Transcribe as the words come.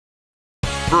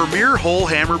Vermeer hole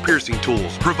hammer piercing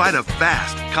tools provide a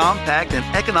fast, compact, and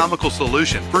economical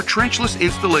solution for trenchless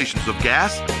installations of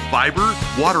gas, fiber,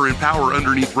 water, and power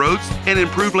underneath roads and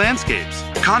improved landscapes.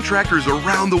 Contractors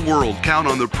around the world count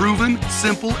on the proven,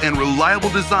 simple, and reliable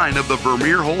design of the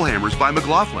Vermeer hole hammers by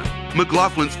Mclaughlin.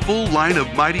 Mclaughlin's full line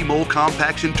of Mighty Mole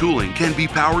compaction tooling can be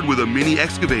powered with a mini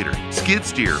excavator, skid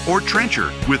steer, or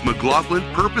trencher with Mclaughlin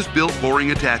purpose-built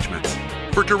boring attachments.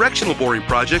 For directional boring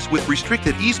projects with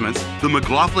restricted easements, the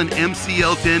Mclaughlin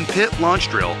MCL10 pit launch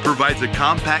drill provides a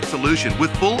compact solution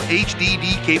with full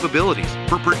HDD capabilities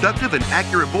for productive and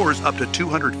accurate bores up to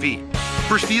 200 feet.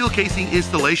 For steel casing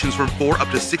installations from 4 up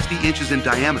to 60 inches in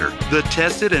diameter, the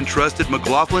tested and trusted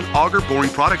Mclaughlin auger boring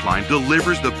product line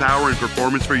delivers the power and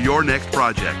performance for your next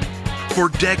project. For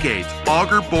decades,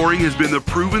 auger boring has been the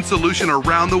proven solution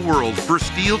around the world for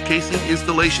steel casing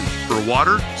installations for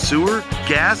water, sewer,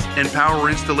 gas, and power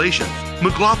installations.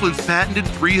 Mclaughlin's patented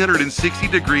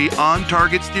 360-degree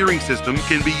on-target steering system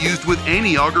can be used with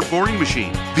any auger boring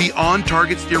machine. The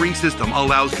on-target steering system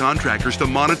allows contractors to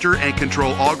monitor and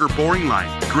control auger boring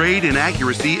line, grade, and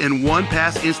accuracy in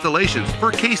one-pass installations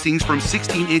for casings from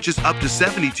 16 inches up to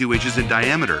 72 inches in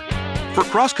diameter. For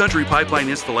cross-country pipeline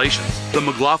installations, the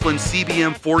Mclaughlin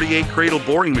CBM 48 Cradle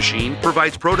boring machine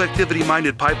provides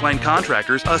productivity-minded pipeline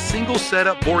contractors a single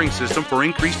setup boring system for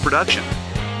increased production.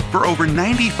 For over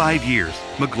 95 years,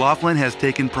 Mclaughlin has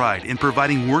taken pride in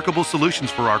providing workable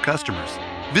solutions for our customers.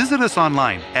 Visit us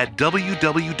online at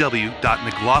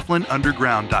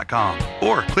www.mclaughlinunderground.com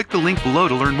or click the link below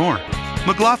to learn more.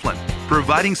 Mclaughlin,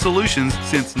 providing solutions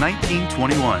since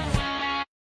 1921.